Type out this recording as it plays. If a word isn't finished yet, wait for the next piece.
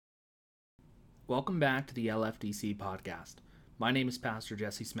Welcome back to the LFDC podcast. My name is Pastor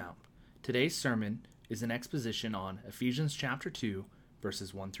Jesse Smout. Today's sermon is an exposition on Ephesians chapter 2,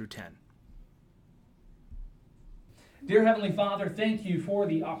 verses 1 through 10. Dear Heavenly Father, thank you for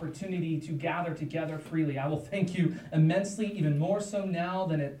the opportunity to gather together freely. I will thank you immensely, even more so now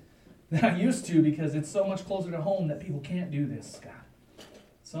than I used to, because it's so much closer to home that people can't do this, God.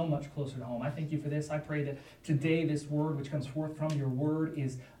 So much closer to home. I thank you for this. I pray that today this word which comes forth from your word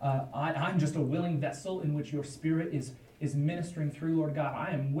is, I'm just a willing vessel in which your Spirit is ministering through, Lord God.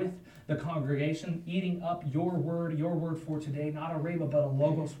 I am with the congregation, eating up your word for today, not a rhema, but a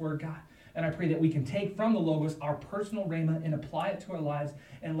logos word, God. And I pray that we can take from the logos our personal rhema and apply it to our lives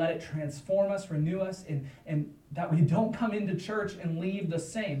and let it transform us, renew us, and that we don't come into church and leave the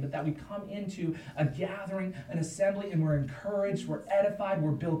same, but that we come into a gathering, an assembly, and we're encouraged, we're edified,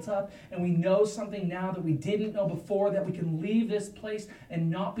 we're built up, and we know something now that we didn't know before, that we can leave this place and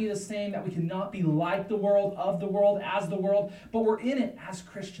not be the same, that we cannot be like the world, of the world, as the world, but we're in it as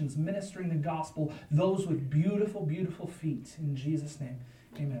Christians, ministering the gospel, those with beautiful, beautiful feet. In Jesus' name,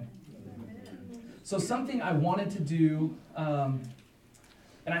 amen. So something I wanted to do, and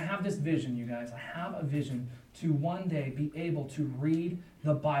I have this vision, you guys. I have a vision to one day be able to read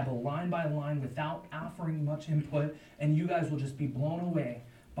the Bible line by line without offering much input, and you guys will just be blown away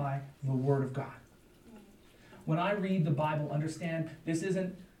by the Word of God. When I read the Bible, understand this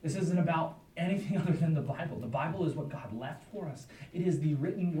isn't about anything other than the Bible. The Bible is what God left for us. It is the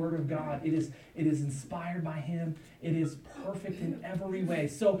written Word of God. It is inspired by Him. It is perfect in every way.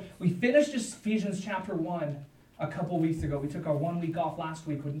 So we finished Ephesians chapter 1 a couple weeks ago. We took our 1 week off last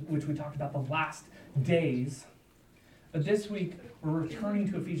week, which we talked about the last days. But this week, we're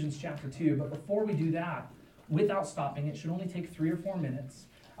returning to Ephesians chapter 2. But before we do that, without stopping, it should only take 3 or 4 minutes.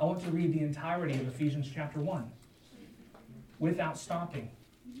 I want to read the entirety of Ephesians chapter 1 without stopping.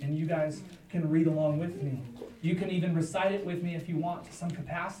 And you guys can read along with me. You can even recite it with me if you want to some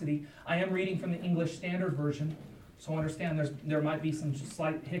capacity. I am reading from the English Standard Version, so understand there might be some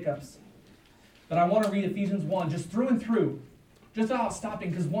slight hiccups. But I want to read Ephesians 1 just through and through, just without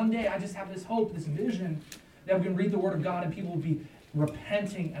stopping, because one day I just have this hope, this vision, that we can read the Word of God and people will be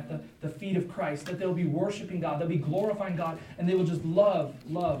repenting at the feet of Christ, that they'll be worshiping God, they'll be glorifying God, and they will just love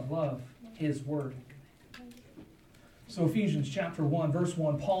His Word. So Ephesians chapter 1, verse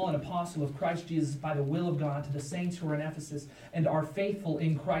 1, Paul, an apostle of Christ Jesus by the will of God, to the saints who are in Ephesus and are faithful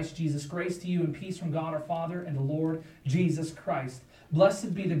in Christ Jesus. Grace to you and peace from God our Father and the Lord Jesus Christ.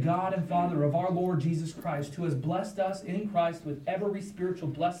 Blessed be the God and Father of our Lord Jesus Christ, who has blessed us in Christ with every spiritual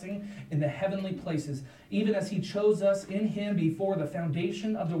blessing in the heavenly places, even as He chose us in Him before the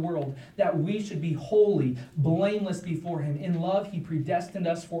foundation of the world, that we should be holy, blameless before Him. In love He predestined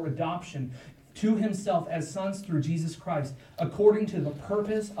us for adoption to Himself as sons through Jesus Christ, according to the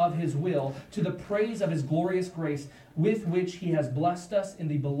purpose of His will, to the praise of His glorious grace, with which He has blessed us in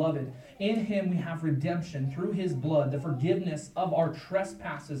the Beloved. In Him we have redemption through His blood, the forgiveness of our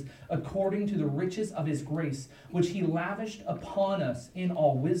trespasses, according to the riches of His grace, which He lavished upon us in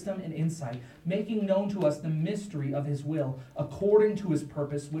all wisdom and insight, making known to us the mystery of His will, according to His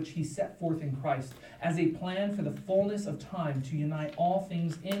purpose, which He set forth in Christ, as a plan for the fullness of time to unite all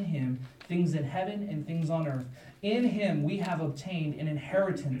things in Him, things in heaven and things on earth. In Him we have obtained an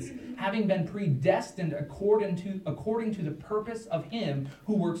inheritance, having been predestined according to the purpose of Him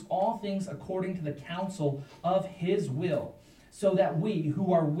who works all things according to the counsel of His will, so that we who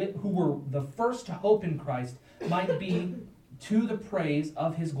were the first to hope in Christ might be to the praise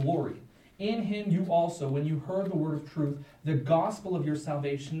of His glory. In Him you also, when you heard the word of truth, the gospel of your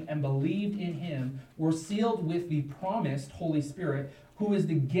salvation, and believed in Him, were sealed with the promised Holy Spirit, who is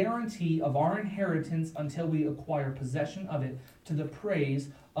the guarantee of our inheritance until we acquire possession of it, to the praise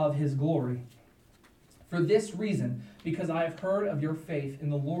of His glory. For this reason, because I have heard of your faith in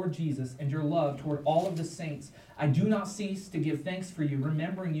the Lord Jesus and your love toward all of the saints, I do not cease to give thanks for you,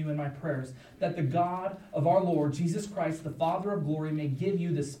 remembering you in my prayers, that the God of our Lord Jesus Christ, the Father of glory, may give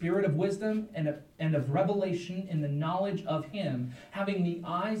you the spirit of wisdom and of revelation in the knowledge of Him, having the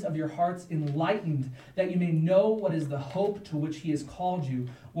eyes of your hearts enlightened, that you may know what is the hope to which He has called you,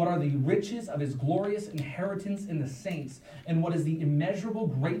 what are the riches of His glorious inheritance in the saints, and what is the immeasurable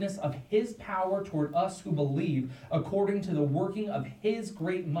greatness of His power toward us who believe, according to the working of His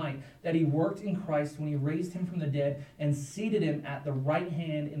great might, that He worked in Christ when He raised Him from the dead and seated Him at the right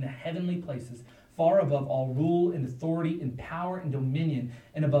hand in the heavenly places, far above all rule and authority and power and dominion,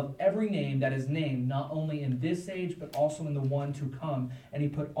 and above every name that is named, not only in this age, but also in the one to come. And He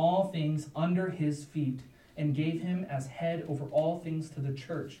put all things under His feet, and gave Him as head over all things to the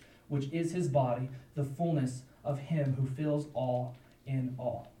church, which is His body, the fullness of Him who fills all in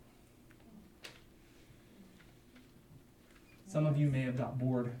all. Some of you may have got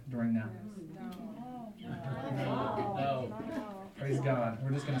bored during that. No. Praise God. We're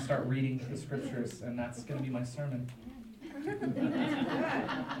just going to start reading the scriptures, and that's going to be my sermon.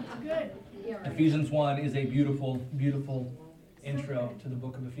 Good. Ephesians 1 is a beautiful, beautiful intro to the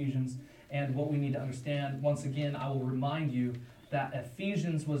book of Ephesians. And what we need to understand, once again, I will remind you that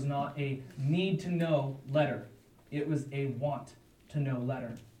Ephesians was not a need-to-know letter. It was a want-to-know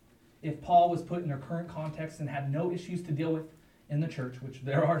letter. If Paul was put in a current context and had no issues to deal with in the church, which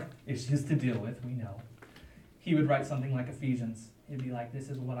there are issues to deal with, we know, he would write something like Ephesians. He'd be like, this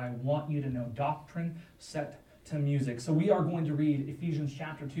is what I want you to know. Doctrine set to music. So we are going to read Ephesians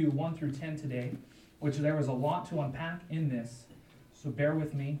chapter 2, 1 through 10 today, which there is a lot to unpack in this. So bear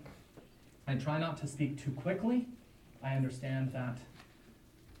with me. I try not to speak too quickly. I understand that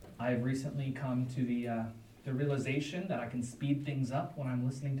I have recently come to the realization that I can speed things up when I'm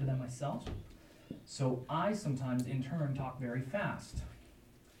listening to them myself. So I sometimes, in turn, talk very fast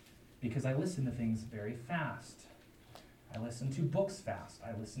because I listen to things very fast. I listen to books fast.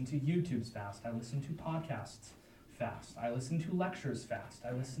 I listen to YouTubes fast. I listen to podcasts fast. I listen to lectures fast.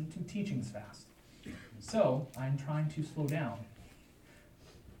 I listen to teachings fast. So I'm trying to slow down.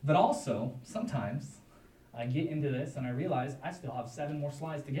 But also, sometimes I get into this and I realize I still have 7 more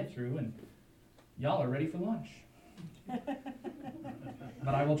slides to get through and y'all are ready for lunch.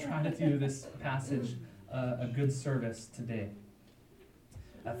 But I will try to do this passage a good service today.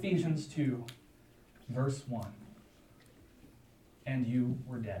 Ephesians 2, verse 1. And you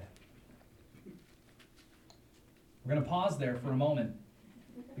were dead. We're going to pause there for a moment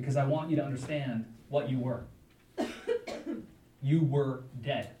because I want you to understand what you were. You were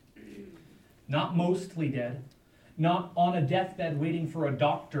dead. Not mostly dead. Not on a deathbed waiting for a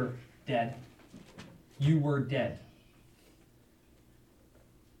doctor dead. You were dead.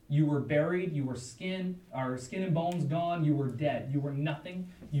 You were buried. You were skin and bones gone. You were dead. You were nothing.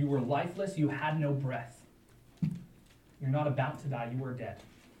 You were lifeless. You had no breath. You're not about to die. You were dead.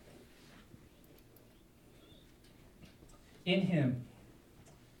 In him,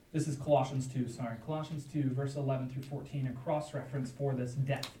 this is Colossians 2, Colossians 2, verse 11 through 14, a cross-reference for this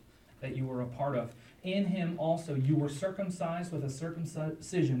death that you were a part of. In him also you were circumcised with a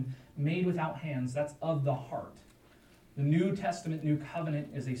circumcision made without hands, that's of the heart. The New Testament, New Covenant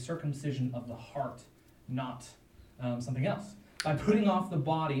is a circumcision of the heart, not something else. By putting off the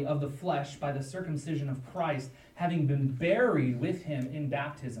body of the flesh by the circumcision of Christ, having been buried with him in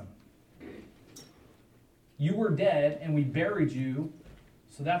baptism. You were dead and we buried you.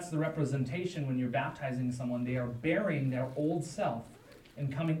 So that's the representation when you're baptizing someone. They are burying their old self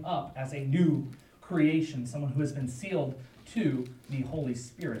and coming up as a new creation, someone who has been sealed to the Holy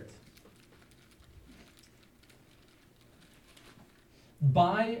Spirit.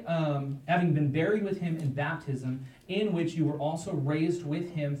 By having been buried with him in baptism, in which you were also raised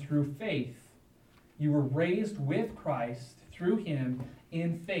with him through faith. You were raised with Christ through him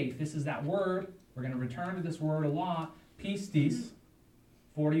in faith. This is that word. We're going to return to this word a lot. Pistis,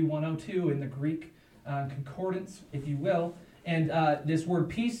 4102 in the Greek concordance, if you will. And this word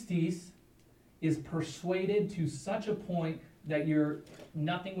pistis is persuaded to such a point that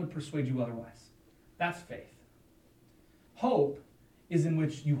nothing would persuade you otherwise. That's faith. Hope is in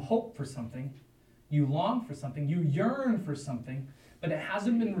which you hope for something, you long for something, you yearn for something, but it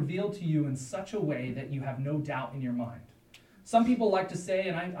hasn't been revealed to you in such a way that you have no doubt in your mind. Some people like to say,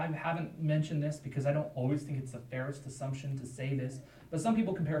 and I haven't mentioned this because I don't always think it's the fairest assumption to say this, but some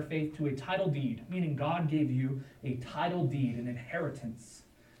people compare faith to a title deed, meaning God gave you a title deed, an inheritance.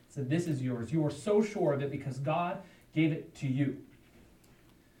 So this is yours. You are so sure of it because God gave it to you.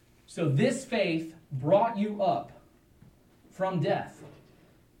 So this faith brought you up from death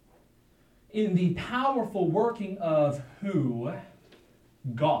in the powerful working of who?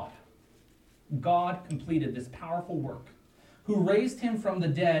 God. God completed this powerful work. Who raised him from the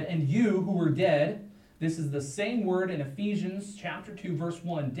dead, and you who were dead, this is the same word in Ephesians chapter 2, verse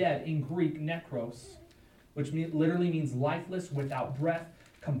 1, dead in Greek, nekros, which literally means lifeless, without breath,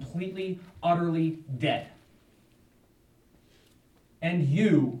 completely, utterly dead. And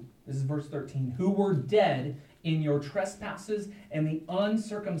you, this is verse 13, who were dead in your trespasses and the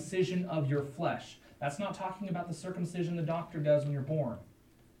uncircumcision of your flesh. That's not talking about the circumcision the doctor does when you're born.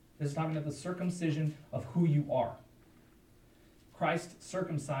 This is talking about the circumcision of who you are. Christ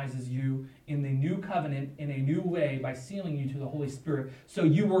circumcises you in the new covenant in a new way by sealing you to the Holy Spirit. So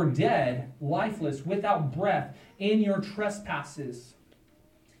you were dead, lifeless, without breath, in your trespasses.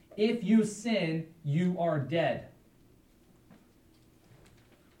 If you sin, you are dead.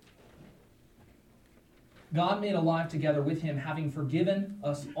 God made alive together with him, having forgiven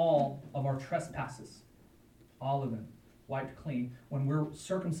us all of our trespasses. All of them. wiped clean, when we're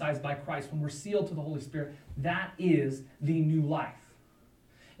circumcised by Christ, when we're sealed to the Holy Spirit, that is the new life.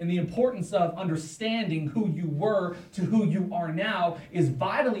 And the importance of understanding who you were to who you are now is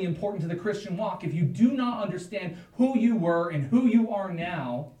vitally important to the Christian walk. If you do not understand who you were and who you are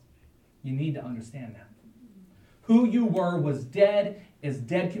now, you need to understand that. Who you were was dead as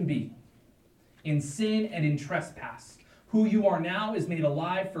dead can be, in sin and in trespass. Who you are now is made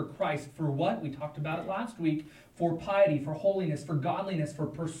alive for Christ. For what? We talked about it last week. For piety, for holiness, for godliness, for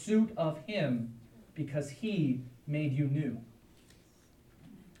pursuit of Him, because He made you new.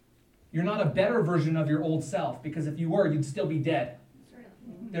 You're not a better version of your old self, because if you were, you'd still be dead.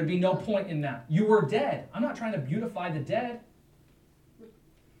 There'd be no point in that. You were dead. I'm not trying to beautify the dead.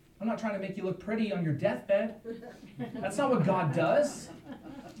 I'm not trying to make you look pretty on your deathbed. That's not what God does.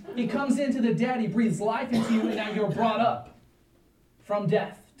 He comes into the dead, He breathes life into you, and now you're brought up from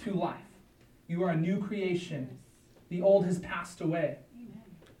death to life. You are a new creation. The old has passed away.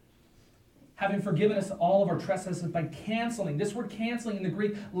 Having forgiven us all of our trespasses by canceling. This word canceling in the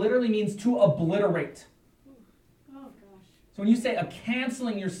Greek literally means to obliterate. Oh, gosh. So when you say a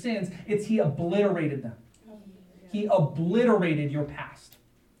canceling your sins, it's He obliterated them. He obliterated your past.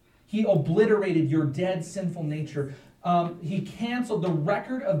 He obliterated your dead, sinful nature. He canceled the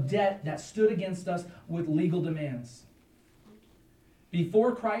record of debt that stood against us with legal demands.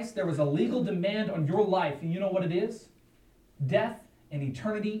 Before Christ, there was a legal demand on your life, and you know what it is? Death and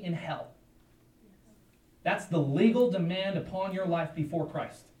eternity in hell. That's the legal demand upon your life before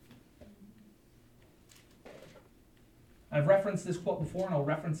Christ. I've referenced this quote before, and I'll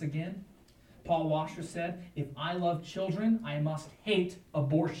reference again. Paul Washer said, "If I love children, I must hate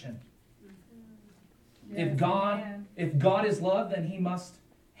abortion." If God is love, then He must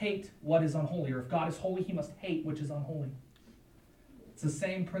hate what is unholy. Or if God is holy, He must hate which is unholy. It's the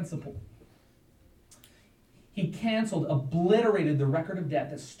same principle. He canceled, obliterated the record of debt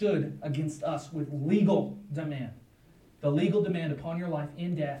that stood against us with legal demand. The legal demand upon your life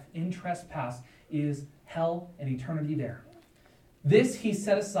in death, in trespass, is hell and eternity there. This He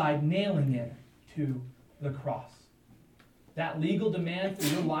set aside, nailing it to the cross. That legal demand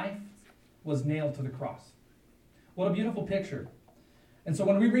for your life was nailed to the cross. What a beautiful picture. And so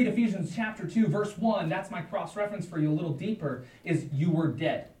when we read Ephesians chapter 2, verse 1, that's my cross-reference for you a little deeper, is you were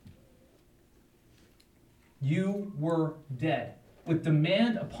dead. You were dead. With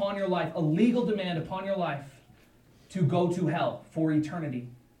demand upon your life, a legal demand upon your life to go to hell for eternity.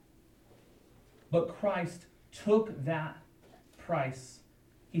 But Christ took that price.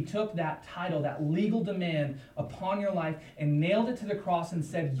 He took that title, that legal demand upon your life and nailed it to the cross and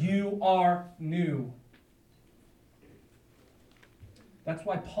said, "You are new." That's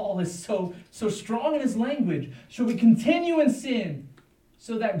why Paul is so strong in his language. Shall we continue in sin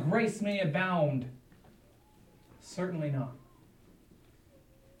so that grace may abound? Certainly not.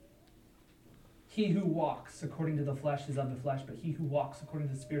 He who walks according to the flesh is of the flesh, but he who walks according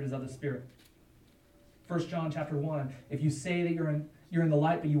to the Spirit is of the Spirit. 1 John chapter 1, if you say that you're in the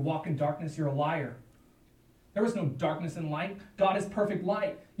light, but you walk in darkness, you're a liar. There is no darkness in light. God is perfect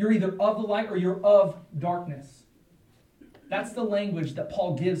light. You're either of the light or you're of darkness. That's the language that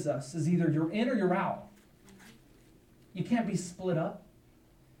Paul gives us, is either you're in or you're out. You can't be split up.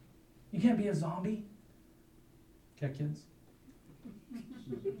 You can't be a zombie. Okay, kids?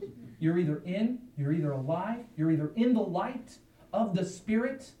 You're either in, you're either alive, you're either in the light of the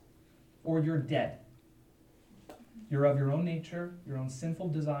Spirit, or you're dead. You're of your own nature, your own sinful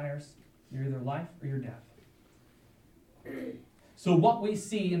desires. You're either life or you're death. So what we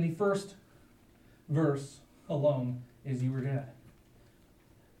see in the first verse alone is you were dead.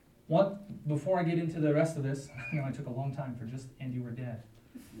 Before I get into the rest of this, I know I took a long time for just, and you were dead.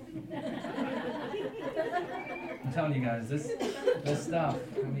 I'm telling you guys, this stuff,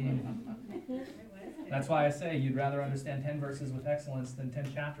 I mean, that's why I say you'd rather understand 10 verses with excellence than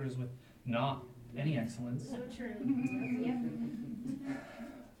 10 chapters with not any excellence. So true. Yep.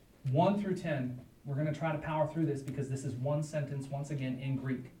 1 through 10, we're going to try to power through this because this is one sentence, once again, in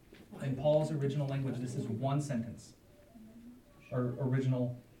Greek. In Paul's original language, this is one sentence. Or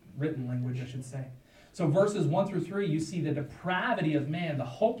original written language, I should say. So verses 1 through 3, you see the depravity of man, the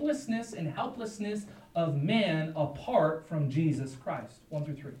hopelessness and helplessness of man apart from Jesus Christ. 1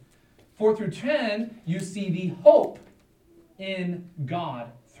 through 3. 4 through 10, you see the hope in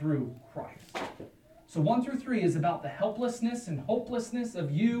God through Christ. So 1 through 3 is about the helplessness and hopelessness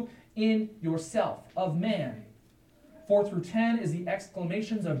of you in yourself, of man. 4 through 10 is the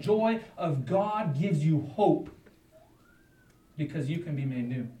exclamations of joy of God gives you hope because you can be made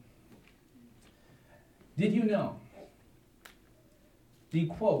new. Did you know The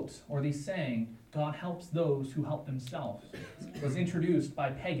quote or the saying, God helps those who help themselves, was introduced by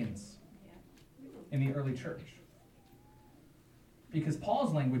pagans in the early church. Because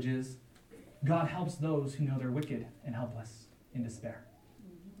Paul's language is, God helps those who know they're wicked and helpless in despair.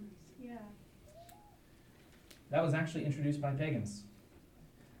 Yeah. That was actually introduced by pagans.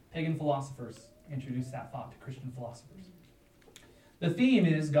 Pagan philosophers introduced that thought to Christian philosophers. The theme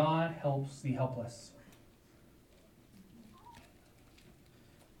is God helps the helpless.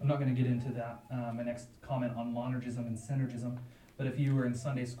 I'm not going to get into that, my next comment on monergism and synergism, but if you were in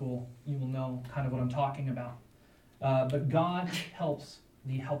Sunday school, you will know kind of what I'm talking about. But God helps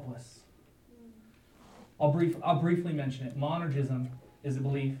the helpless. I'll briefly mention it. Monergism is a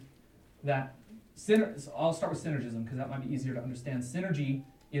belief that I'll start with synergism because that might be easier to understand. Synergy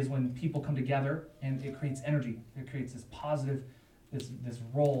is when people come together and it creates energy. It creates this positive, this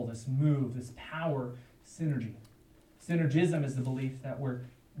role, this move, this power, synergy. Synergism is the belief that where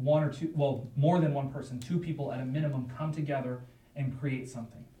one or two, well, more than one person, two people at a minimum come together and create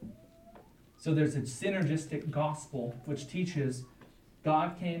something. So there's a synergistic gospel which teaches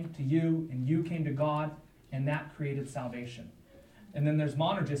God came to you and you came to God, and that created salvation. And then there's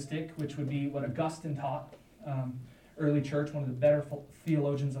monergistic, which would be what Augustine taught, early church, one of the better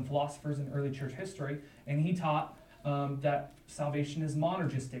theologians and philosophers in early church history, and he taught that salvation is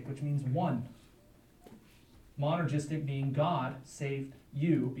monergistic, which means one. Monergistic being God saved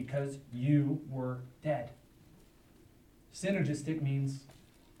you because you were dead. Synergistic means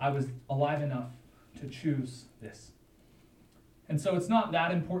I was alive enough to choose this. And so it's not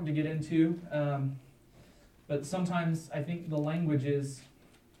that important to get into, but sometimes I think the language is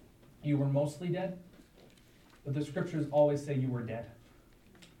you were mostly dead, but the scriptures always say you were dead.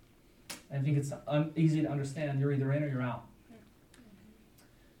 I think it's easy to understand. You're either in or you're out.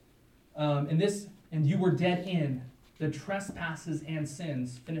 And you were dead in the trespasses and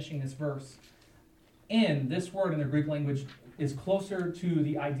sins, finishing this verse. In, this word in the Greek language is closer to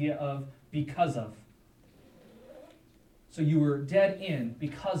the idea of because of. So you were dead in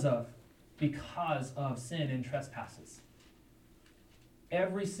because of sin and trespasses.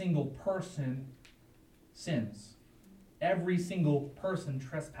 Every single person sins. Every single person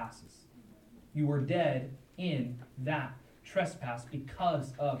trespasses. You were dead in that trespass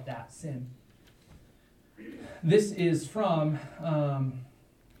because of that sin. This is from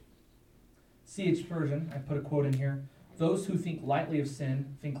C.H. Spurgeon. I put a quote in here. Those who think lightly of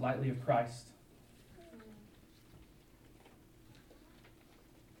sin think lightly of Christ.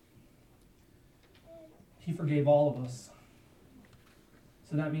 He forgave all of us.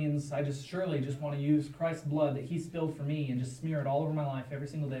 So that means I surely want to use Christ's blood that he spilled for me and just smear it all over my life every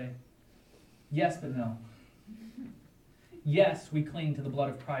single day. Yes, but no. Yes, we cling to the blood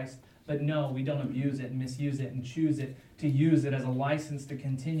of Christ, but no, we don't abuse it and misuse it and choose it to use it as a license to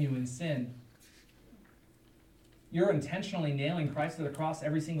continue in sin. You're intentionally nailing Christ to the cross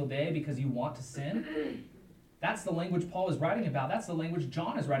every single day because you want to sin? That's the language Paul is writing about. That's the language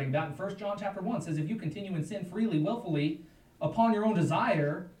John is writing about. In 1 John chapter 1 says, if you continue in sin freely, willfully, upon your own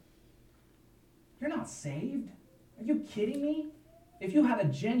desire, you're not saved. Are you kidding me? If you had a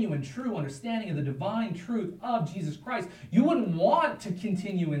genuine, true understanding of the divine truth of Jesus Christ, you wouldn't want to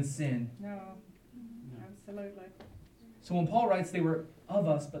continue in sin. No, absolutely. So when Paul writes they were of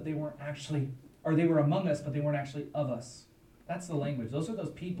us, but they weren't actually, or they were among us, but they weren't actually of us. That's the language. Those are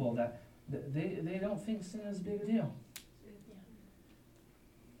those people that they don't think sin is a big deal.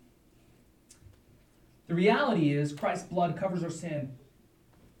 The reality is Christ's blood covers our sin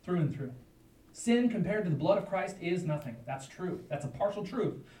through and through. Sin compared to the blood of Christ is nothing. That's true. That's a partial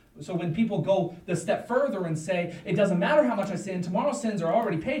truth. So when people go the step further and say, it doesn't matter how much I sin, tomorrow's sins are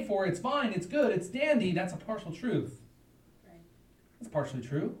already paid for, it's fine, it's good, it's dandy, that's a partial truth. That's partially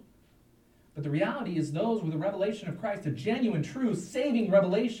true. But the reality is those with a revelation of Christ, a genuine, true, saving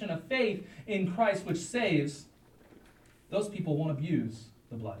revelation of faith in Christ which saves, those people won't abuse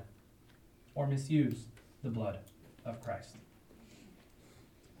the blood or misuse the blood of Christ.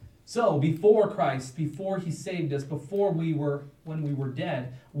 So, before Christ, before he saved us, when we were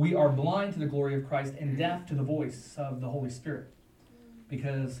dead, we are blind to the glory of Christ and deaf to the voice of the Holy Spirit.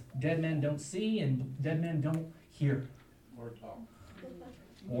 Because dead men don't see and dead men don't hear.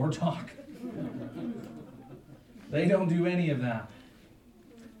 Or talk. They don't do any of that.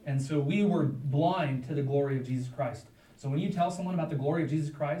 And so we were blind to the glory of Jesus Christ. So when you tell someone about the glory of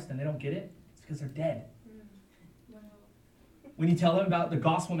Jesus Christ and they don't get it, it's because they're dead. When you tell them about the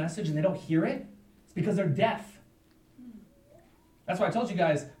gospel message and they don't hear it, it's because they're deaf. That's why I told you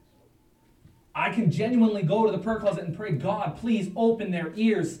guys, I can genuinely go to the prayer closet and pray, God, please open their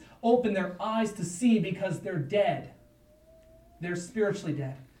ears, open their eyes to see because they're dead. They're spiritually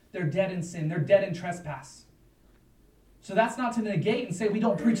dead. They're dead in sin. They're dead in trespass. So that's not to negate and say we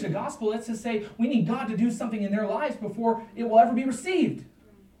don't preach the gospel. That's to say we need God to do something in their lives before it will ever be received.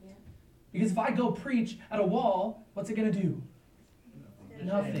 Because if I go preach at a wall, what's it going to do?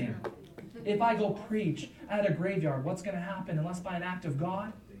 Nothing. If I go preach at a graveyard, what's going to happen unless by an act of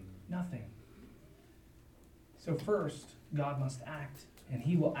God? Nothing. So first, God must act, and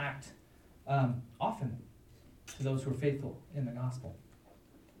he will act often to those who are faithful in the gospel.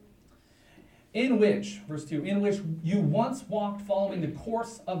 In which, verse 2, in which you once walked following the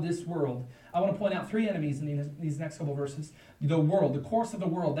course of this world. I want to point out three enemies in these next couple verses. The world, the course of the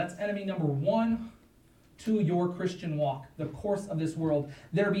world. That's enemy number one to your Christian walk. The course of this world.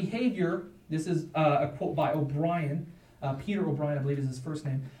 Their behavior, this is a quote by O'Brien. Peter O'Brien, I believe is his first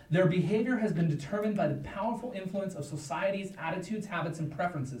name. Their behavior has been determined by the powerful influence of society's attitudes, habits, and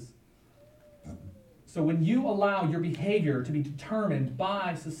preferences. So when you allow your behavior to be determined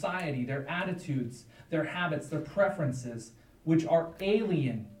by society, their attitudes, their habits, their preferences, which are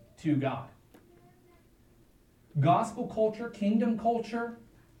alien to God. Gospel culture, kingdom culture,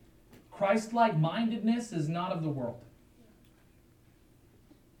 Christ-like mindedness is not of the world.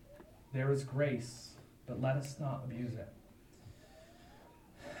 There is grace, but let us not abuse it.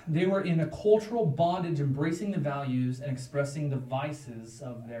 They were in a cultural bondage, embracing the values and expressing the vices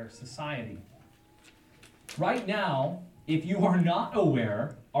of their society. Right now, if you are not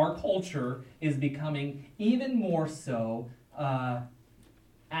aware, our culture is becoming even more so at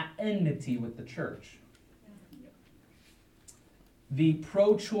enmity with the church. The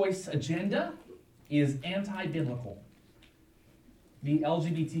pro-choice agenda is anti-biblical. The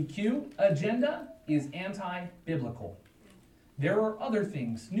LGBTQ agenda is anti-biblical. There are other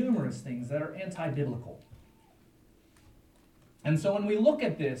things, numerous things, that are anti-biblical. And so when we look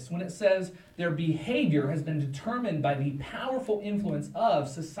at this, when it says their behavior has been determined by the powerful influence of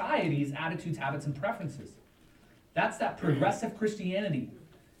society's attitudes, habits, and preferences, that's that progressive Christianity.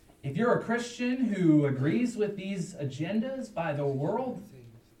 If you're a Christian who agrees with these agendas by the world,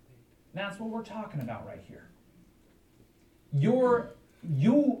 that's what we're talking about right here. You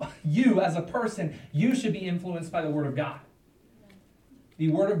as a person, you should be influenced by the Word of God. The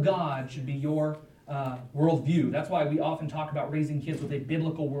Word of God should be your worldview. That's why we often talk about raising kids with a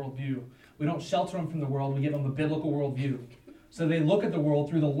biblical worldview. We don't shelter them from the world, we give them a biblical worldview. So they look at the world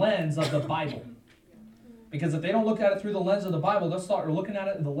through the lens of the Bible. Because if they don't look at it through the lens of the Bible, they'll start looking at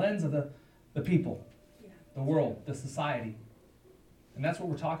it in the lens of the people, the world, the society. And that's what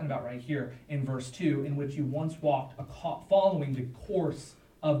we're talking about right here in verse 2, in which you once walked following the course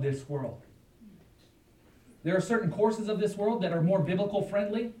of this world. There are certain courses of this world that are more biblical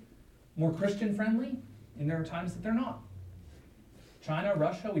friendly, more Christian friendly, and there are times that they're not. China,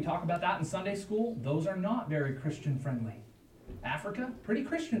 Russia, we talk about that in Sunday school. Those are not very Christian friendly. Africa, pretty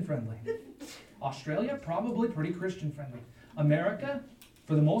Christian friendly. Australia, probably pretty Christian friendly. America,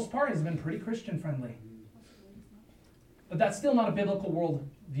 for the most part, has been pretty Christian friendly. But that's still not a biblical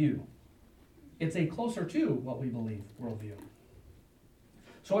worldview. It's a closer to what we believe worldview.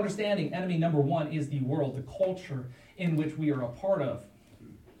 So understanding enemy number one is the world, the culture in which we are a part of.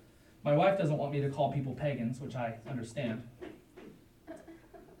 My wife doesn't want me to call people pagans, which I understand.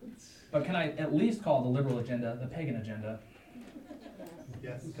 But can I at least call the liberal agenda the pagan agenda?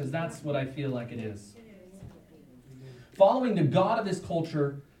 Yes. Because that's what I feel like it is. Following the God of this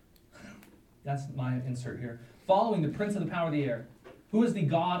culture, that's my insert here. Following the prince of the power of the air. Who is the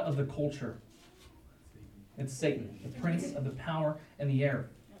God of the culture? It's Satan, the prince of the power and the air.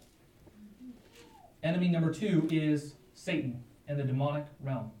 Enemy number two is Satan and the demonic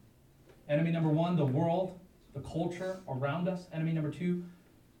realm. Enemy number one, the world, the culture around us. Enemy number two,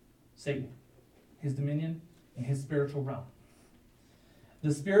 Satan, his dominion and his spiritual realm.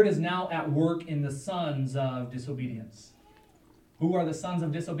 The Spirit is now at work in the sons of disobedience. Who are the sons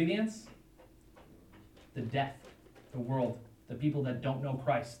of disobedience? The deaf, the world, the people that don't know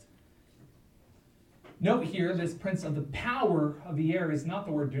Christ. Note here, this prince of the power of the air is not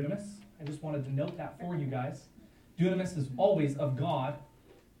the word dunamis. I just wanted to note that for you guys. Dunamis is always of God.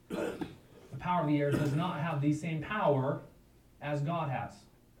 The power of the air does not have the same power as God has.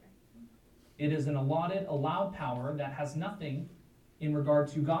 It is an allowed power that has nothing in regard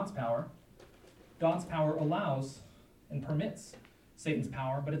to God's power. God's power allows and permits Satan's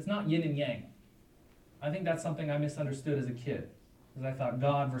power, but it's not yin and yang. I think that's something I misunderstood as a kid, because I thought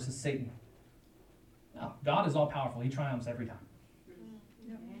God versus Satan. No, God is all powerful. He triumphs every time.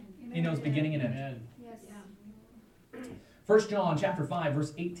 He knows beginning and end. Yes. 1 John chapter 5,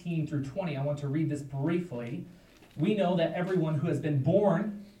 verse 18 through 20. I want to read this briefly. We know that everyone who has been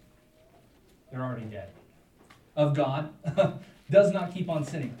born, they're already dead, of God, does not keep on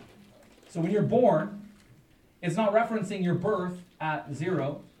sinning. So when you're born, it's not referencing your birth at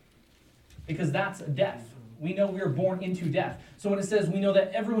 0, because that's death. We know we are born into death. So when it says we know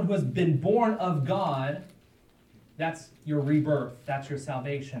that everyone who has been born of God, that's your rebirth. That's your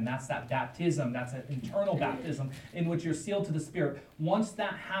salvation. That's that baptism. That's an internal baptism in which you're sealed to the Spirit. Once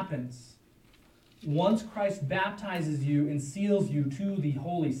that happens, once Christ baptizes you and seals you to the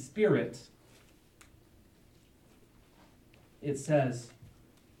Holy Spirit, it says,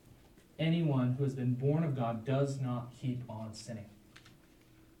 anyone who has been born of God does not keep on sinning.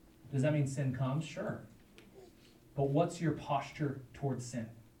 Does that mean sin comes? Sure. But what's your posture towards sin?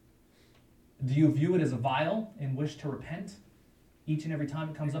 Do you view it as a vial and wish to repent each and every time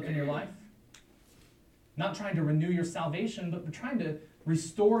it comes up in your life? Not trying to renew your salvation, but trying to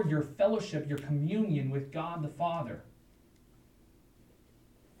restore your fellowship, your communion with God the Father.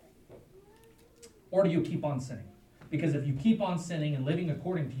 Or do you keep on sinning? Because if you keep on sinning and living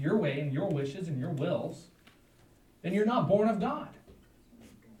according to your way and your wishes and your wills, then you're not born of God.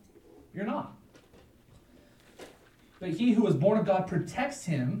 You're not. But he who is born of God protects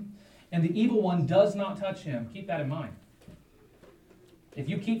him, and the evil one does not touch him. Keep that in mind. If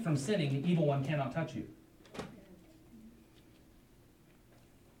you keep from sinning, the evil one cannot touch you.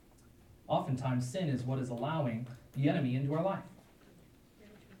 Oftentimes, sin is what is allowing the enemy into our life.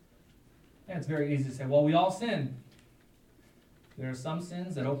 Yeah, it's very easy to say, well, we all sin. There are some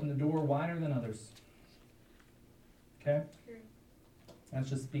sins that open the door wider than others. Okay? That's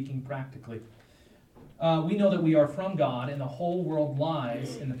just speaking practically. We know that we are from God, and the whole world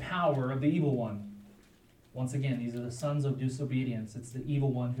lies in the power of the evil one. Once again, these are the sons of disobedience. It's the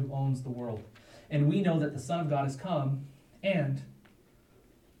evil one who owns the world. And we know that the Son of God has come, and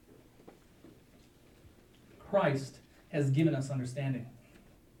Christ has given us understanding,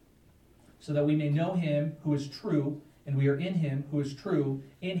 so that we may know him who is true, and we are in him who is true,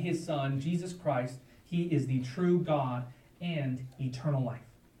 in his Son, Jesus Christ. He is the true God and eternal life.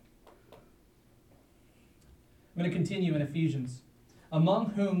 I'm going to continue in Ephesians.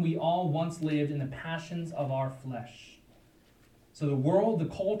 Among whom we all once lived in the passions of our flesh. So the world,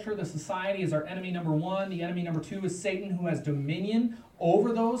 the culture, the society is our enemy number 1. The enemy number 2 is Satan, who has dominion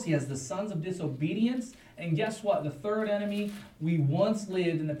over those. He has the sons of disobedience. And guess what? The third enemy, we once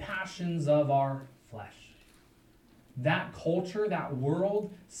lived in the passions of our flesh. That culture, that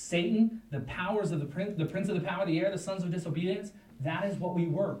world, Satan, the powers of the prince of the power of the air, the sons of disobedience, that is what we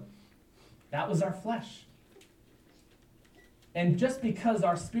were. That was our flesh. And just because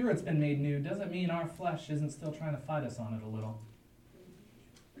our spirit's been made new doesn't mean our flesh isn't still trying to fight us on it a little.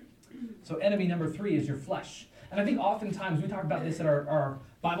 So enemy number 3 is your flesh. And I think oftentimes we talk about this at our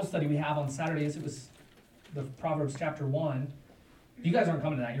Bible study we have on Saturdays. It was the Proverbs chapter 1. You guys aren't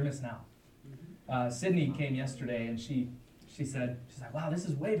coming to that. You're missing out. Sydney came yesterday, and she said, she's like, wow, this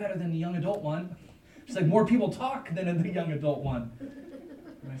is way better than the young adult one. She's like, more people talk than in the young adult one.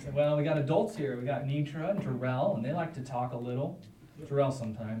 And I said, well, we got adults here. We got Nitra and Terrell, and they like to talk a little. Terrell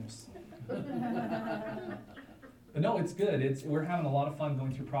sometimes. But no, it's good. We're having a lot of fun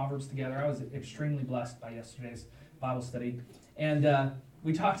going through Proverbs together. I was extremely blessed by yesterday's Bible study. And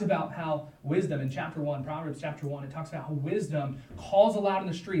we talked about how wisdom in chapter 1, Proverbs chapter 1, it talks about how wisdom calls aloud in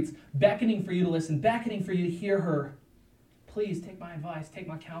the streets, beckoning for you to listen, beckoning for you to hear her. Please take my advice, take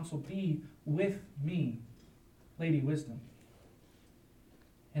my counsel, be with me, Lady Wisdom.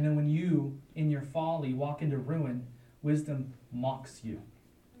 And then when you, in your folly, walk into ruin, wisdom mocks you.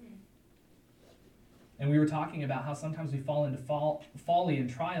 And we were talking about how sometimes we fall into folly and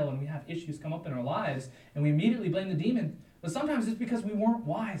trial, and we have issues come up in our lives, and we immediately blame the demon. But sometimes it's because we weren't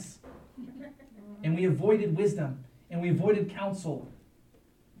wise. And we avoided wisdom, and we avoided counsel.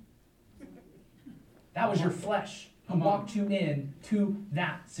 That was your flesh who walked you in to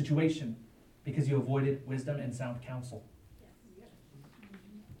that situation because you avoided wisdom and sound counsel.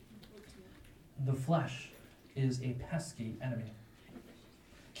 The flesh is a pesky enemy.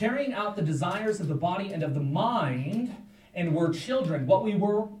 Carrying out the desires of the body and of the mind, and were children. What we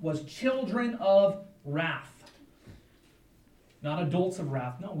were was children of wrath. Not adults of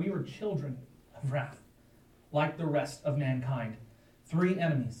wrath. No, we were children of wrath, like the rest of mankind. 3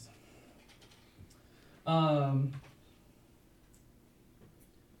 enemies. I'm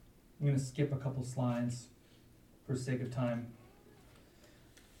going to skip a couple slides for sake of time.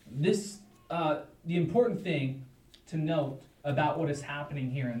 The important thing to note about what is happening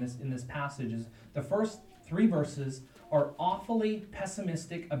here in this passage is the first 3 verses are awfully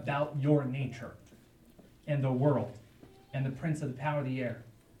pessimistic about your nature and the world and the prince of the power of the air.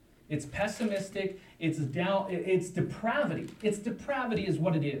 It's pessimistic, it's depravity. It's depravity is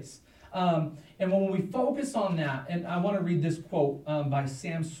what it is. And when we focus on that, and I want to read this quote by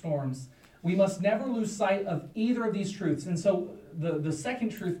Sam Storms, we must never lose sight of either of these truths. And so the second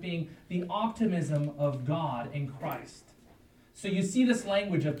truth being the optimism of God in Christ. So you see this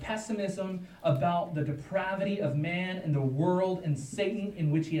language of pessimism about the depravity of man and the world and Satan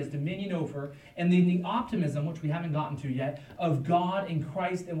in which he has dominion over, and then the optimism, which we haven't gotten to yet, of God in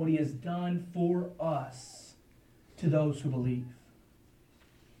Christ and what he has done for us to those who believe.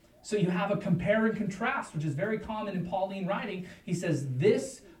 So you have a compare and contrast, which is very common in Pauline writing. He says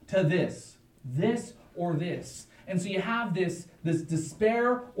this to this or this. And so you have this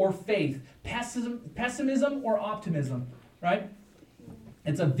despair or faith, pessimism or optimism, right?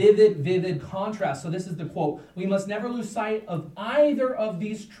 It's a vivid contrast. So this is the quote. We must never lose sight of either of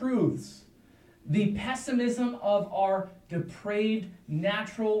these truths. The pessimism of our depraved,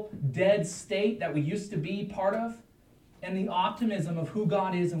 natural, dead state that we used to be part of, and the optimism of who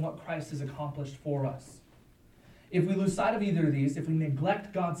God is and what Christ has accomplished for us. If we lose sight of either of these, if we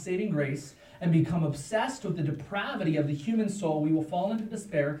neglect God's saving grace and become obsessed with the depravity of the human soul, we will fall into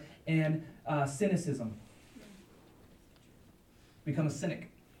despair and cynicism. Become a cynic.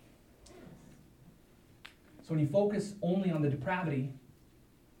 So when you focus only on the depravity,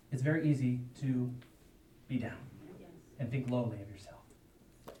 it's very easy to be down and think lowly of yourself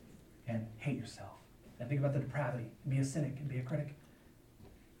and hate yourself and think about the depravity and be a cynic and be a critic.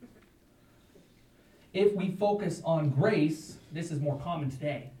 If we focus on grace, this is more common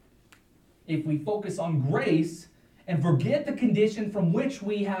today. If we focus on grace and forget the condition from which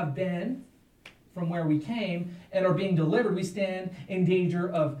we have been, from where we came, and are being delivered, we stand in danger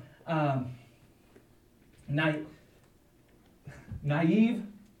of naive.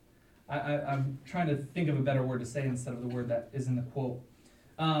 I'm trying to think of a better word to say instead of the word that is in the quote.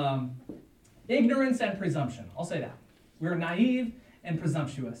 Ignorance and presumption. I'll say that. We're naive and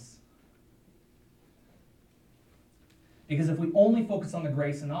presumptuous. Because if we only focus on the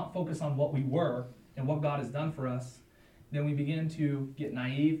grace and not focus on what we were and what God has done for us, then we begin to get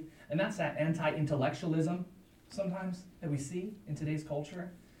naive. And that's that anti-intellectualism sometimes that we see in today's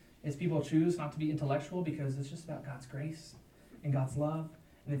culture, is people choose not to be intellectual because it's just about God's grace and God's love,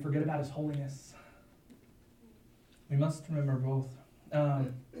 and they forget about his holiness. We must remember both.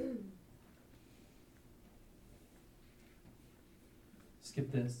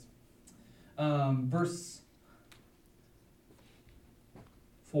 Skip this. Verse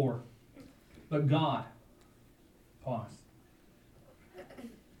 4. But God, pause.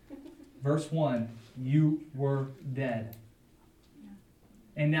 Verse 1, you were dead.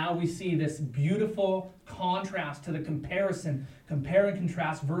 And now we see this beautiful contrast to the comparison. Compare and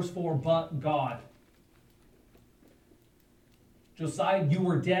contrast. Verse 4, but God. Josiah, you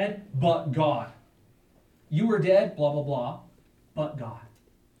were dead, but God. You were dead, blah, blah, blah, but God.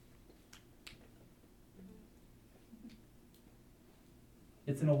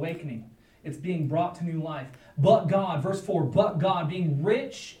 It's an awakening. It's being brought to new life. But God, verse 4, but God, being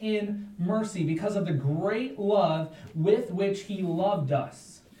rich in mercy because of the great love with which he loved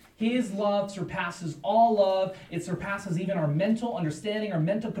us. His love surpasses all love. It surpasses even our mental understanding, our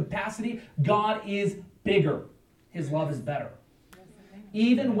mental capacity. God is bigger. His love is better.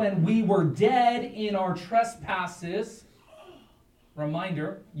 Even when we were dead in our trespasses,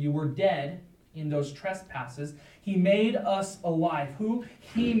 reminder, you were dead in those trespasses, he made us alive. Who?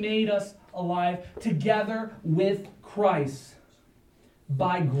 He made us alive together with Christ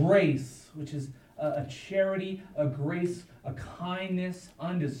by grace, which is a charity, a grace, a kindness,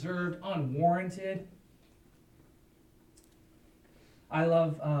 undeserved, unwarranted. I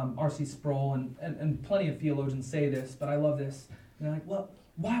love R.C. Sproul, and plenty of theologians say this, but I love this. And they're like, well,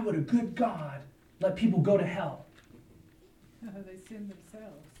 why would a good God let people go to hell? They sin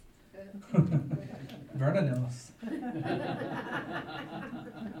themselves. Verna knows.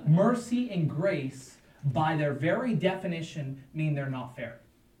 Mercy and grace, by their very definition, mean they're not fair.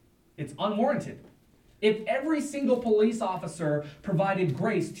 It's unwarranted. If every single police officer provided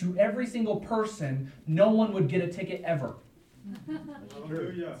grace to every single person, no one would get a ticket ever.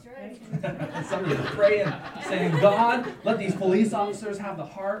 Hallelujah. Somebody's praying, saying, God, let these police officers have the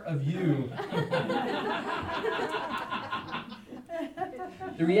heart of you.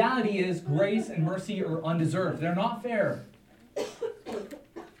 The reality is grace and mercy are undeserved. They're not fair.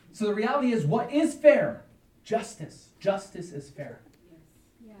 So the reality is, what is fair? Justice. Justice is fair.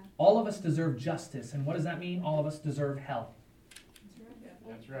 Yeah. All of us deserve justice. And what does that mean? All of us deserve hell.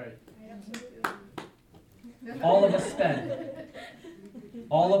 That's right. All of us sped.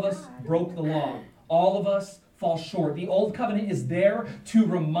 All of us broke the law. All of us fall short. The old covenant is there to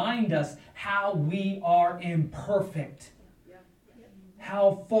remind us how we are imperfect.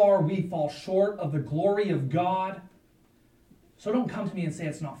 how far we fall short of the glory of God. So don't come to me and say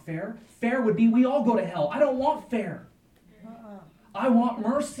it's not fair. Fair would be we all go to hell. I don't want fair. I want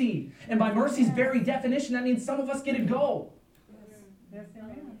mercy. And by mercy's very definition, that means some of us get to go. Yes,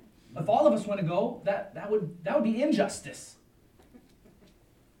 amen. If all of us want to go, that would be injustice.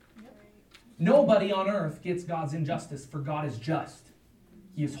 Nobody on earth gets God's injustice, for God is just.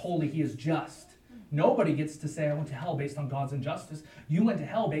 He is holy, He is just. Nobody gets to say, I went to hell based on God's injustice. You went to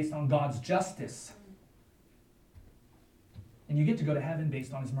hell based on God's justice. And you get to go to heaven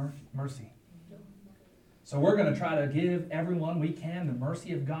based on His mercy. So we're going to try to give everyone we can the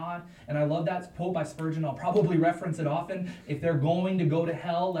mercy of God. And I love that quote by Spurgeon. I'll probably reference it often. If they're going to go to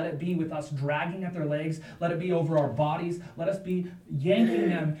hell, let it be with us dragging at their legs. Let it be over our bodies. Let us be yanking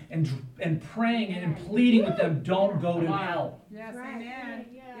them and praying and pleading with them, don't go to hell. Yes, Right, amen. right,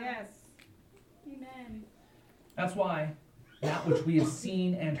 yeah. Yes. Amen. That's why that which we have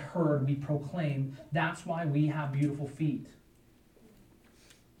seen and heard we proclaim. That's why we have beautiful feet.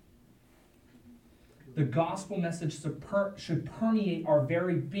 The gospel message should permeate our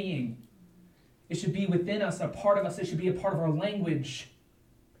very being. It should be within us, a part of us. It should be a part of our language.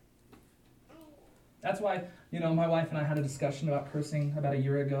 That's why, my wife and I had a discussion about cursing about a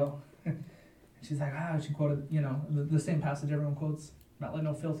year ago. She's like, she quoted, the same passage everyone quotes about let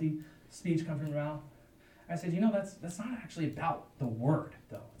no filthy speech come from your mouth. I said, that's not actually about the word,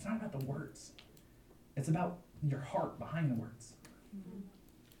 though. It's not about the words. It's about your heart behind the words.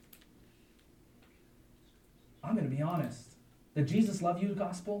 I'm going to be honest. The Jesus love you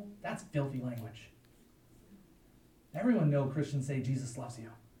gospel, that's filthy language. Everyone knows Christians say Jesus loves you.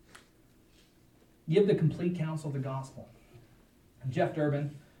 Give the complete counsel of the gospel. Jeff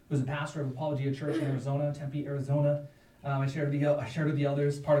Durbin, who's a pastor of Apologia Church in Arizona, Tempe, Arizona, I shared with the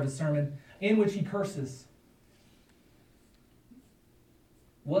elders part of his sermon in which he curses.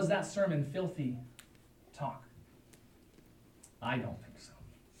 Was that sermon filthy talk? I don't think so.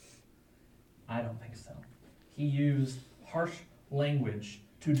 I don't think so. He used harsh language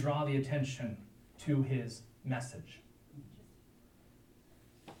to draw the attention to his message.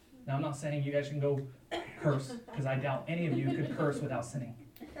 Now, I'm not saying you guys can go curse, because I doubt any of you could curse without sinning,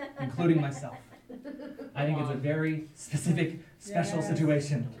 including myself. I think it's a very specific, special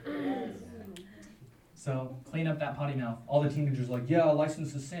situation. So clean up that potty mouth. All the teenagers are like, yeah,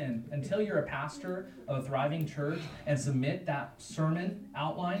 license to sin. Until you're a pastor of a thriving church and submit that sermon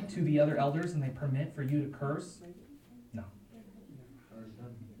outline to the other elders and they permit for you to curse, no.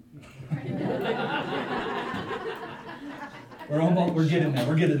 We're getting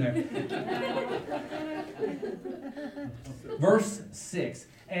there. Verse 6,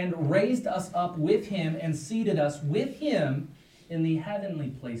 and raised us up with him and seated us with him in the heavenly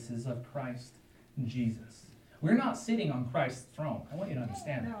places of Christ Jesus. We're not sitting on Christ's throne. I want you to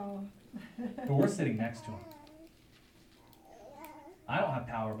understand that. No. But we're sitting next to him. I don't have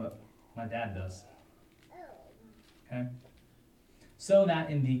power, but my dad does. Okay? So that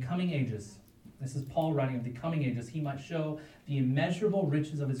in the coming ages, this is Paul writing of the coming ages, he might show the immeasurable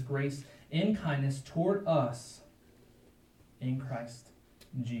riches of his grace in kindness toward us in Christ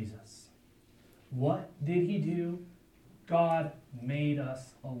Jesus. What did he do? God made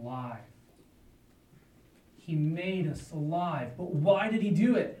us alive. He made us alive. But why did he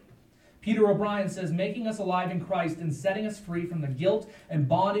do it? Peter O'Brien says, making us alive in Christ and setting us free from the guilt and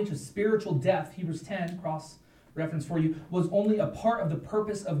bondage of spiritual death, Hebrews 10, cross reference for you, was only a part of the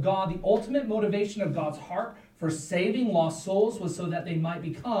purpose of God. The ultimate motivation of God's heart for saving lost souls was so that they might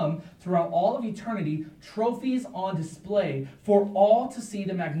become, throughout all of eternity, trophies on display for all to see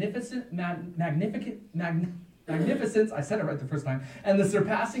the magnificence, I said it right the first time, and the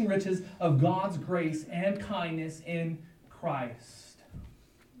surpassing riches of God's grace and kindness in Christ.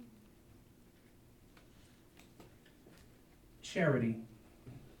 Charity,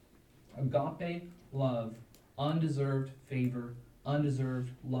 agape love, undeserved favor, undeserved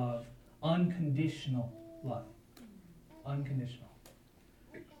love, unconditional love. Unconditional.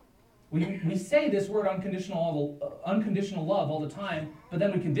 We say this word unconditional love all the time, but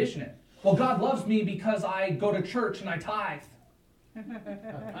then we condition it. Well, God loves me because I go to church and I tithe.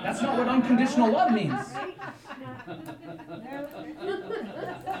 That's not what unconditional love means.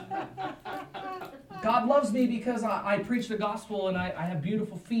 God loves me because I preach the gospel and I have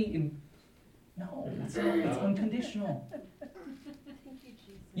beautiful feet. And no, that's unconditional.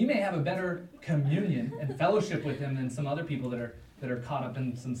 You may have a better communion and fellowship with him than some other people that are caught up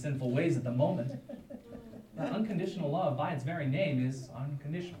in some sinful ways at the moment. But unconditional love, by its very name, is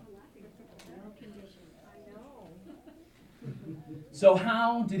unconditional. So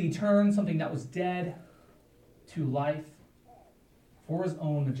how did he turn something that was dead to life for his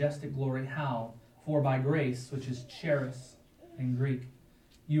own majestic glory. How? For by grace, which is charis in Greek,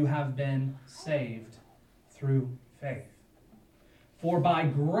 you have been saved through faith. For by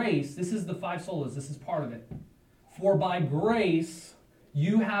grace, this is the five solas, this is part of it. For by grace,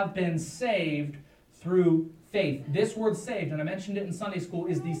 you have been saved through faith. This word saved, and I mentioned it in Sunday school,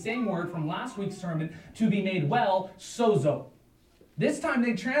 is the same word from last week's sermon, to be made well, sozo. This time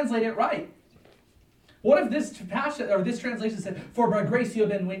they translate it right. What if this passage, or this translation said, for by grace you have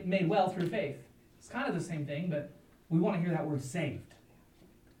been made well through faith? It's kind of the same thing, but we want to hear that word saved.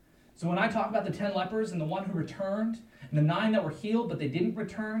 So when I talk about the 10 lepers and the one who returned, and the 9 that were healed but they didn't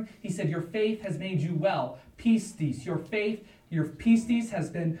return, he said, your faith has made you well. Pistis, your faith, your pistis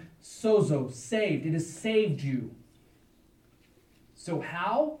has been sozo, saved. It has saved you. So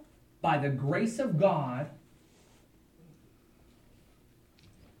how? By the grace of God,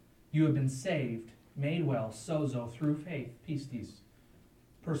 you have been saved, made well, sozo, through faith, pistis.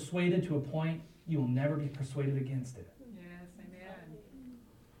 Persuaded to a point you will never be persuaded against it. Yes, amen.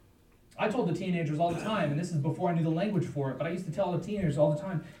 I told the teenagers all the time, and this is before I knew the language for it, but I used to tell the teenagers all the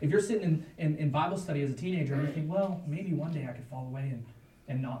time, if you're sitting in Bible study as a teenager and you think, well, maybe one day I could fall away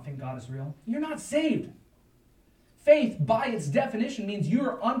and not think God is real, you're not saved. Faith, by its definition, means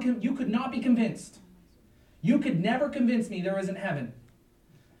you could not be convinced. You could never convince me there isn't heaven.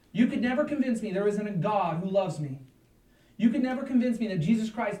 You could never convince me there isn't a God who loves me. You could never convince me that Jesus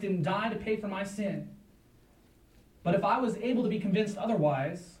Christ didn't die to pay for my sin. But if I was able to be convinced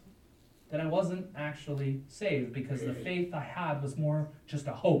otherwise, then I wasn't actually saved, because the faith I had was more just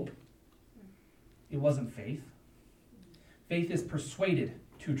a hope. It wasn't faith. Faith is persuaded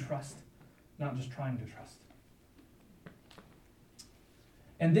to trust, not just trying to trust.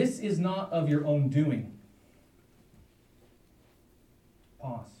 And this is not of your own doing.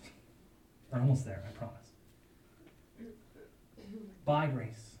 Pause. We're almost there, I promise. By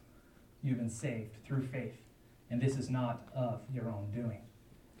grace, you've been saved through faith, and this is not of your own doing.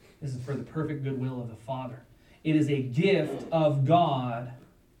 This is for the perfect goodwill of the Father. It is a gift of God.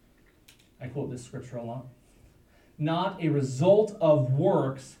 I quote this scripture a lot. Not a result of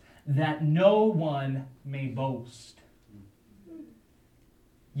works, that no one may boast.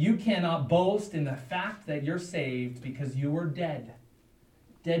 You cannot boast in the fact that you're saved because you were dead.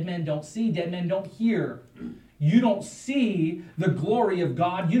 Dead men don't see, dead men don't hear. You don't see the glory of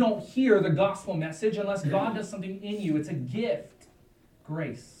God. You don't hear the gospel message unless God does something in you. It's a gift.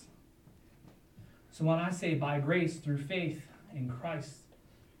 Grace. So when I say by grace through faith in Christ,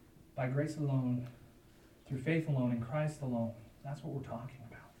 by grace alone, through faith alone, in Christ alone, that's what we're talking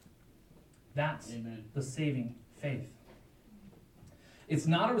about. That's Amen. The saving faith. It's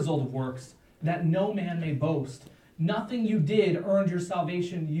not a result of works, that no man may boast. Nothing you did earned your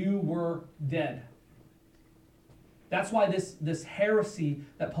salvation. You were dead. That's why this heresy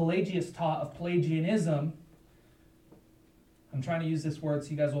that Pelagius taught of Pelagianism, I'm trying to use this word so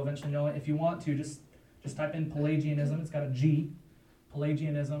you guys will eventually know it. If you want to, just type in Pelagianism. It's got a G,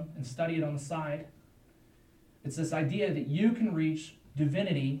 Pelagianism, and study it on the side. It's this idea that you can reach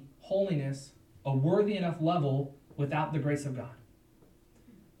divinity, holiness, a worthy enough level without the grace of God.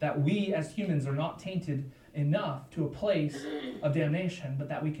 That we as humans are not tainted enough to a place of damnation, but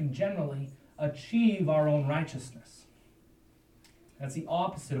that we can generally achieve our own righteousness. That's the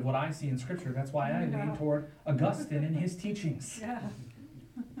opposite of what I see in Scripture. That's why I lean toward Augustine and his teachings. Yeah.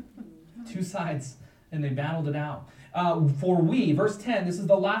 Two sides, and they battled it out. For we, verse 10, this is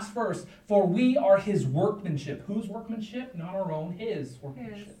the last verse, for we are his workmanship. Whose workmanship? Not our own, his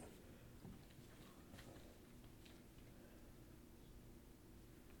workmanship. His.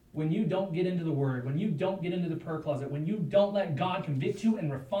 When you don't get into the Word, when you don't get into the prayer closet, when you don't let God convict you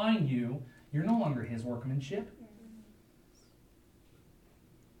and refine you, you're no longer his workmanship.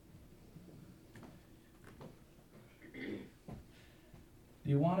 Do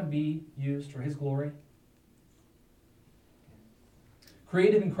you want to be used for his glory?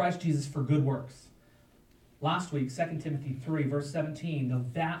 Created in Christ Jesus for good works. Last week, 2 Timothy 3, verse 17,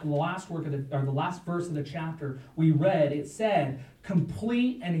 the last verse of the chapter we read, it said,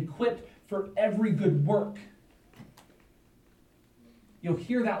 complete and equipped for every good work. You'll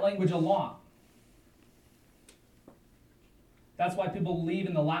hear that language a lot. That's why people believe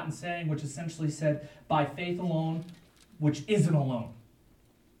in the Latin saying, which essentially said, by faith alone, which isn't alone.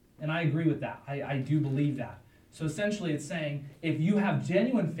 And I agree with that. I do believe that. So essentially it's saying, if you have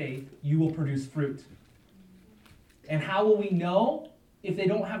genuine faith, you will produce fruit. And how will we know if they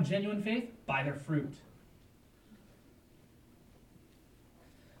don't have genuine faith? By their fruit.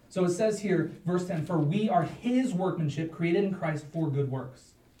 So it says here, verse 10, for we are his workmanship, created in Christ for good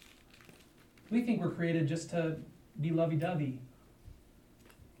works. We think we're created just to be lovey-dovey.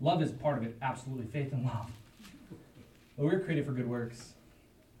 Love is part of it, absolutely. Faith and love. But we were created for good works.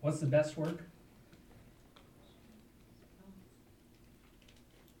 What's the best work?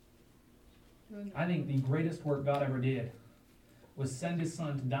 I think the greatest work God ever did was send his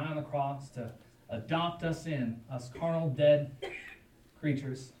son to die on the cross to adopt us in, us carnal, dead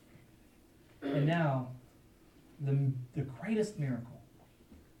creatures. And now, the greatest miracle,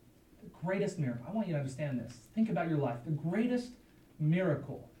 I want you to understand this. Think about your life. The greatest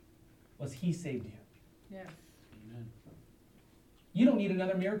miracle was he saved you. Yes. Amen. You don't need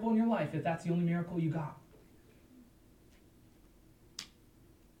another miracle in your life if that's the only miracle you got.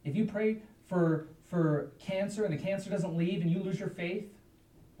 If you pray for cancer and the cancer doesn't leave and you lose your faith,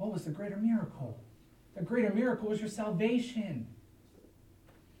 what was the greater miracle? The greater miracle was your salvation.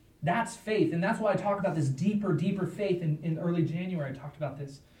 That's faith, and that's why I talk about this deeper faith in early January. I talked about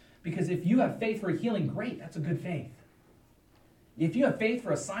this. Because if you have faith for a healing, great, that's a good faith. If you have faith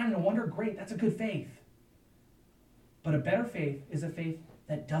for a sign and a wonder, great, that's a good faith. But a better faith is a faith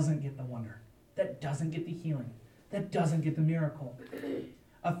that doesn't get the wonder, that doesn't get the healing, that doesn't get the miracle.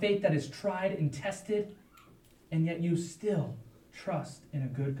 A faith that is tried and tested, and yet you still trust in a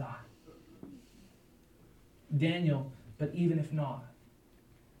good God. Daniel, but even if not,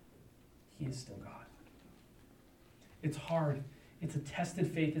 he is still God. It's hard. It's a tested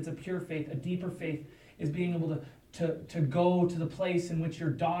faith. It's a pure faith. A deeper faith is being able to go to the place in which your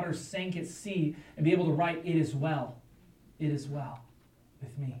daughter sank at sea and be able to write, "It is well. It is well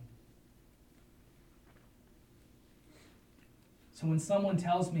with me." So when someone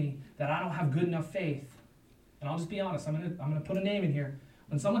tells me that I don't have good enough faith, and I'll just be honest, I'm gonna put a name in here.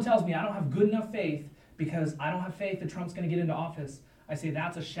 When someone tells me I don't have good enough faith because I don't have faith that Trump's going to get into office, I say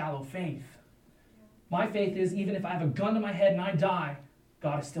that's a shallow faith. My faith is even if I have a gun to my head and I die,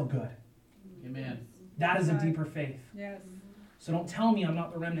 God is still good. Amen. That is a deeper faith. Yes. So don't tell me I'm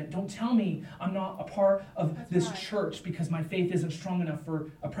not the remnant. Don't tell me I'm not a part of this church because my faith isn't strong enough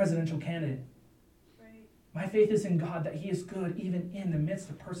for a presidential candidate. Right. My faith is in God that he is good even in the midst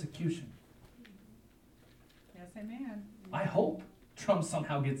of persecution. Yes, amen. I hope Trump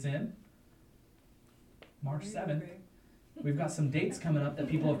somehow gets in. March 7th. We've got some dates coming up that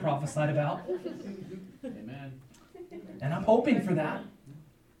people have prophesied about. Amen. And I'm hoping for that.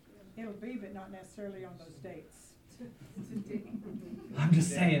 It'll be, but not necessarily on those dates. I'm just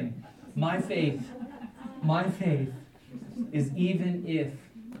saying, my faith is even if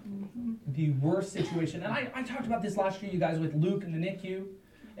the worst situation, and I talked about this last year, you guys, with Luke and the NICU,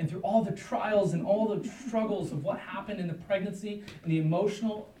 and through all the trials and all the struggles of what happened in the pregnancy and the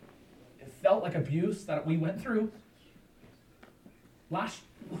emotional, it felt like abuse that we went through.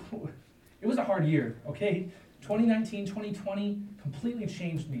 It was a hard year, okay? 2019, 2020 completely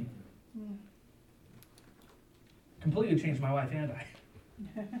changed me. Completely changed my wife and I.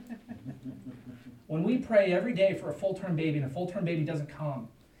 When we pray every day for a full-term baby and a full-term baby doesn't come,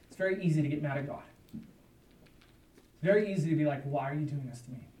 it's very easy to get mad at God. It's very easy to be like, why are you doing this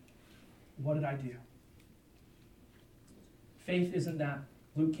to me? What did I do? Faith isn't that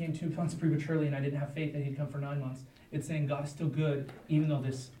Luke came 2 months prematurely and I didn't have faith that he'd come for 9 months. It's saying God is still good even though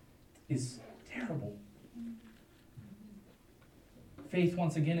this is terrible. Faith,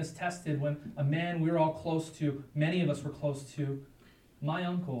 once again, is tested when a man we're all close to, many of us were close to, my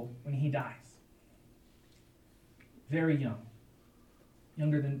uncle, when he dies. Very young.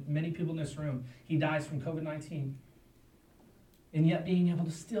 Younger than many people in this room. He dies from COVID-19. And yet being able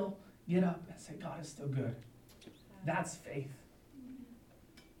to still get up and say, God is still good. That's faith.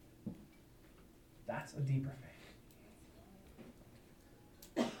 That's a deeper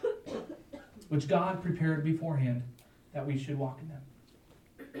faith. Which God prepared beforehand that we should walk in them.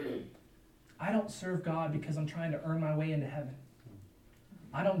 I don't serve God because I'm trying to earn my way into heaven.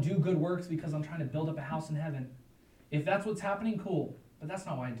 I don't do good works because I'm trying to build up a house in heaven. If that's what's happening, cool. But that's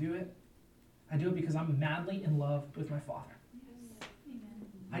not why I do it. I do it because I'm madly in love with my Father.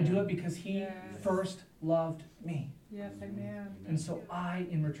 I do it because he first loved me. Yes, amen. And so I,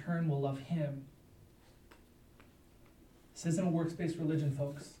 in return, will love him. This isn't a works-based religion,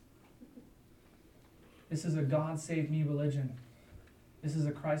 folks. This is a God-saved-me religion. This is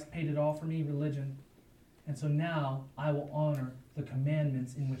a Christ-paid-it-all-for-me religion. And so now I will honor the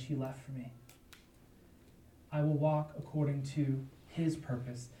commandments in which he left for me. I will walk according to his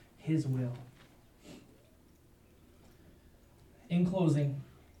purpose, his will. In closing,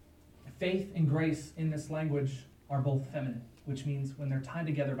 faith and grace in this language are both feminine, which means when they're tied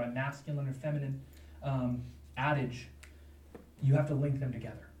together by masculine or feminine adage, you have to link them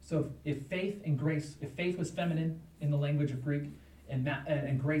together. So if faith and grace, if faith was feminine in the language of Greek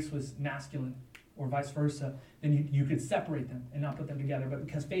and grace was masculine or vice versa, then you could separate them and not put them together. But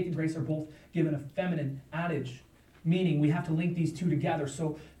because faith and grace are both given a feminine adage, meaning we have to link these two together.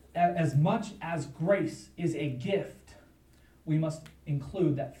 So as much as grace is a gift, we must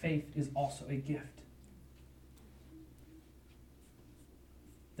include that faith is also a gift.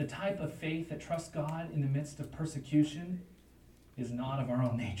 The type of faith that trusts God in the midst of persecution is not of our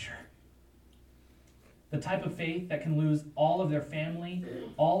own nature. The type of faith that can lose all of their family,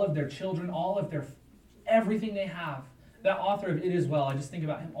 all of their children, all of their everything they have. That author of It Is Well, I just think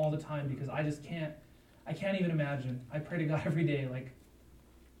about him all the time because I can't even imagine. I pray to God every day, like,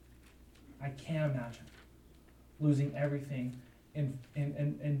 I can't imagine losing everything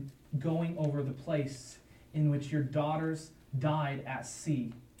and going over the place in which your daughters died at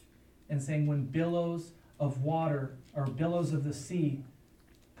sea and saying, when billows of water or billows of the sea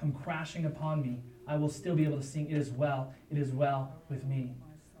come crashing upon me, I will still be able to sing, it is well with me.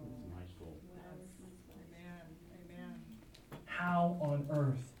 My soul. Amen. How on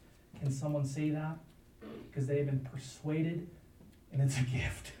earth can someone say that? Because they've been persuaded, and it's a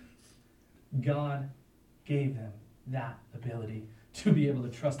gift. God gave them that ability to be able to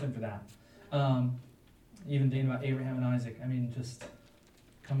trust him for that. Even thinking about Abraham and Isaac, I mean, just,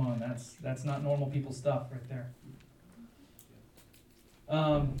 come on, that's not normal people stuff right there.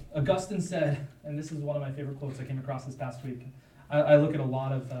 Augustine said, and this is one of my favorite quotes I came across this past week. I look at a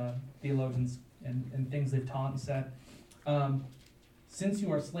lot of theologians and things they've taught and said, since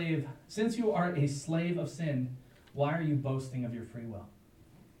you are a slave of sin, why are you boasting of your free will?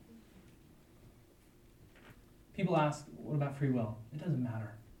 People ask, what about free will? It doesn't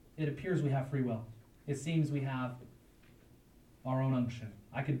matter. It appears we have free will. It seems we have our own unction.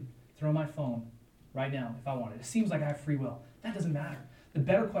 I could throw my phone right now if I wanted. It seems like I have free will. That doesn't matter. The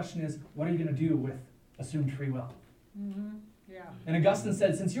better question is, what are you going to do with assumed free will? Mm-hmm. Yeah. And Augustine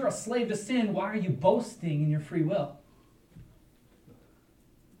said, since you're a slave to sin, why are you boasting in your free will?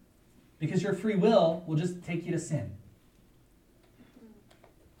 Because your free will just take you to sin.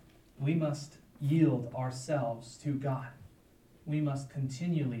 We must yield ourselves to God. We must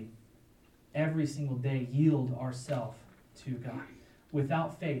continually, every single day, yield ourselves to God.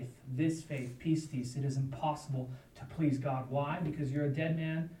 Without faith, this faith, pistis, it is impossible to please God. Why? Because you're a dead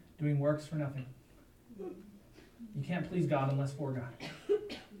man doing works for nothing. You can't please God unless for God.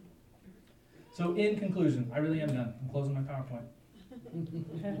 So in conclusion, I really am done. I'm closing my PowerPoint.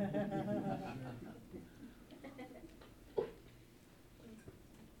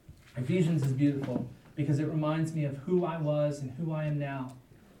 Ephesians is beautiful because it reminds me of who I was and who I am now.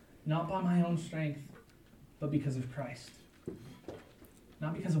 Not by my own strength, but because of Christ.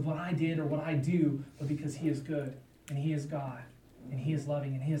 Not because of what I did or what I do, but because he is good, and he is God, and he is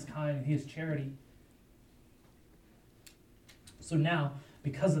loving, and he is kind, and he is charity. So now,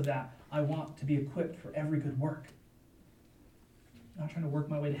 because of that, I want to be equipped for every good work. I'm not trying to work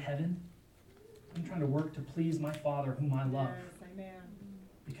my way to heaven. I'm trying to work to please my Father, whom I love. Yes, amen.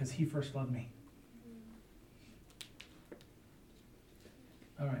 Because he first loved me.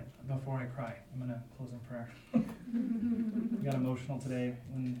 All right, before I cry, I'm going to close in prayer. I got emotional today.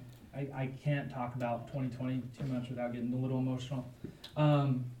 When I can't talk about 2020 too much without getting a little emotional.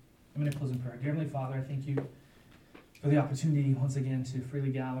 I'm going to close in prayer. Dear Heavenly Father, I thank you for the opportunity once again to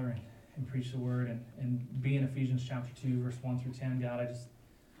freely gather and preach the word and be in Ephesians chapter 2, verse 1 through 10. God,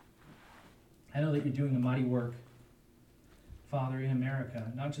 I know that you're doing a mighty work, Father, in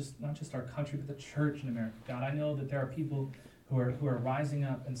America, not just our country, but the church in America. God, I know that there are people who are rising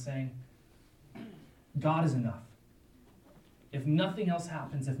up and saying, God is enough. If nothing else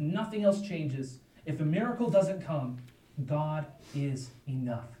happens, if nothing else changes, if a miracle doesn't come, God is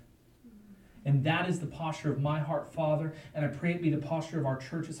enough. And that is the posture of my heart, Father, and I pray it be the posture of our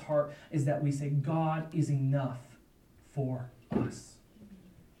church's heart, is that we say, God is enough for us.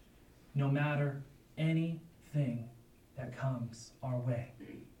 No matter anything that comes our way,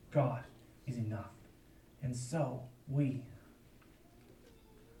 God is enough. And so we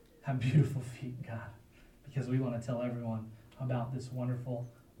have beautiful feet, God, because we want to tell everyone about this wonderful,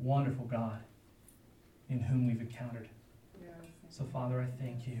 wonderful God in whom we've encountered. Yes. So, Father, I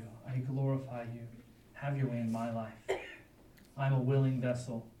thank you. I glorify you. Have your way in my life. I'm a willing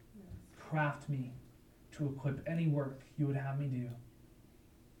vessel. Craft me to equip any work you would have me do,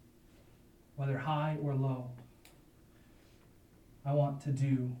 whether high or low. I want to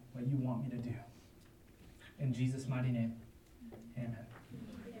do what you want me to do. In Jesus' mighty name, amen.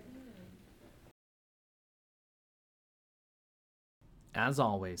 As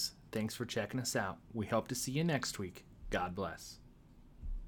always, thanks for checking us out. We hope to see you next week. God bless.